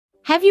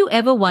Have you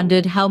ever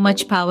wondered how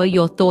much power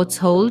your thoughts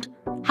hold?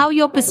 How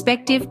your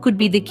perspective could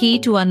be the key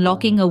to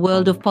unlocking a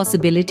world of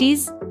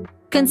possibilities?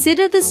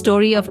 Consider the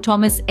story of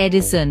Thomas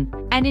Edison,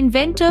 an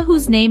inventor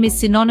whose name is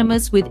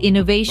synonymous with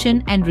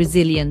innovation and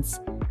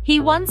resilience. He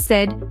once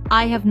said,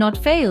 "I have not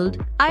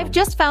failed, I've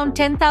just found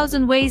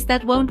 10,000 ways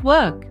that won't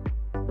work."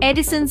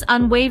 Edison's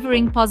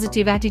unwavering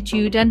positive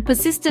attitude and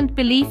persistent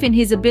belief in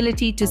his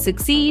ability to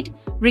succeed,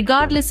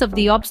 regardless of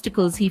the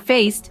obstacles he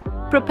faced,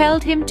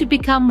 propelled him to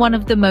become one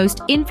of the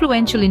most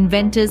influential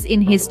inventors in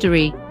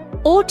history.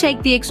 Or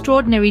take the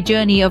extraordinary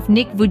journey of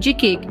Nick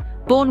Vujicic,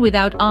 born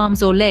without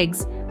arms or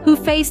legs, who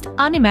faced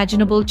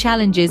unimaginable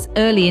challenges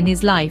early in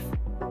his life.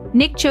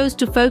 Nick chose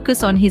to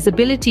focus on his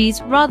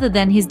abilities rather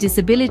than his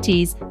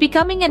disabilities,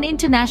 becoming an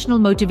international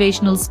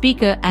motivational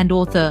speaker and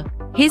author.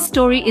 His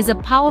story is a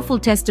powerful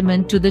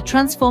testament to the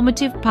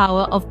transformative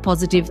power of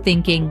positive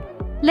thinking.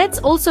 Let's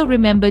also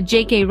remember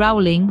J.K.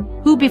 Rowling,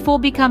 who before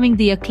becoming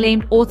the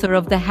acclaimed author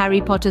of the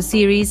Harry Potter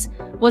series,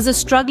 was a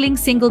struggling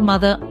single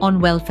mother on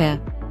welfare.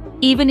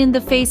 Even in the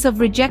face of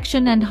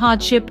rejection and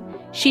hardship,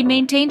 she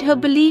maintained her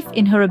belief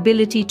in her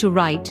ability to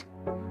write.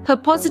 Her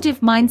positive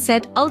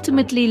mindset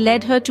ultimately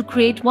led her to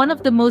create one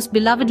of the most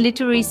beloved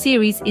literary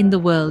series in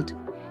the world.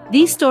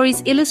 These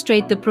stories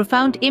illustrate the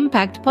profound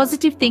impact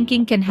positive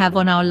thinking can have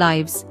on our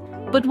lives.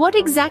 But what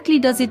exactly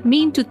does it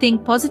mean to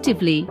think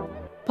positively?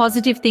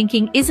 Positive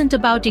thinking isn't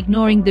about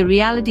ignoring the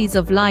realities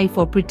of life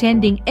or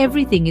pretending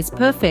everything is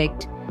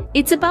perfect.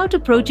 It's about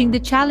approaching the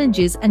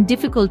challenges and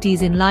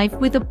difficulties in life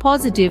with a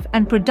positive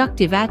and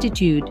productive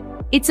attitude.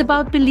 It's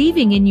about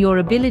believing in your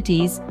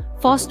abilities,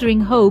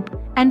 fostering hope,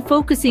 and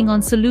focusing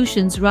on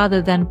solutions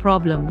rather than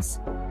problems.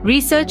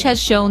 Research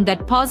has shown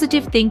that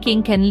positive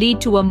thinking can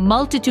lead to a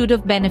multitude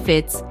of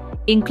benefits,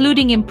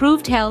 including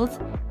improved health,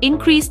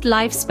 increased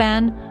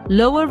lifespan,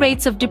 lower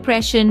rates of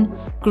depression,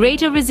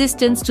 greater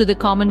resistance to the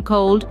common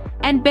cold,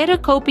 and better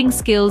coping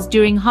skills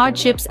during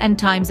hardships and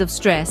times of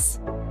stress.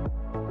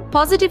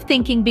 Positive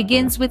thinking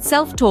begins with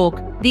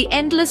self-talk, the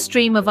endless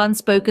stream of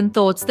unspoken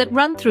thoughts that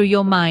run through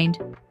your mind.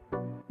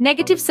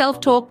 Negative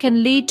self-talk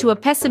can lead to a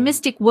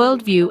pessimistic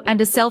worldview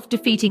and a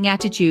self-defeating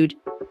attitude.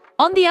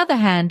 On the other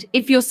hand,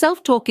 if your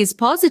self-talk is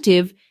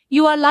positive,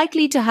 you are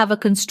likely to have a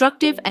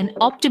constructive and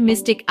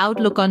optimistic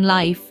outlook on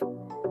life.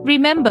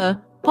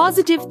 Remember,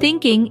 positive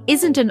thinking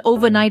isn't an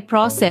overnight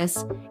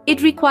process.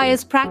 It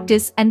requires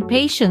practice and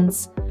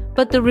patience,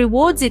 but the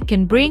rewards it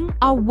can bring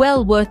are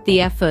well worth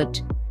the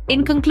effort.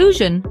 In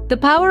conclusion, the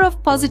power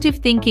of positive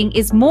thinking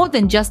is more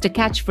than just a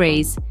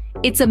catchphrase.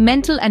 It's a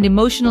mental and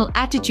emotional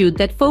attitude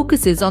that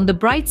focuses on the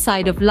bright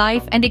side of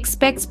life and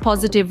expects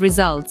positive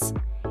results.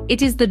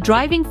 It is the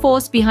driving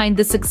force behind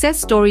the success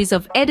stories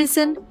of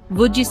Edison,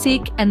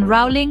 Vujicic, and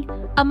Rowling,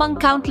 among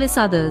countless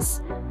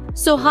others.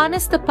 So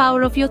harness the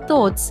power of your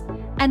thoughts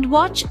and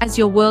watch as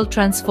your world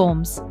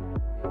transforms.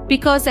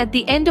 Because at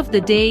the end of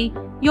the day,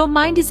 your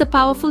mind is a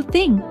powerful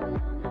thing.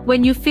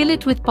 When you fill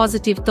it with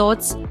positive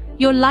thoughts,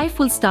 your life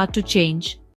will start to change.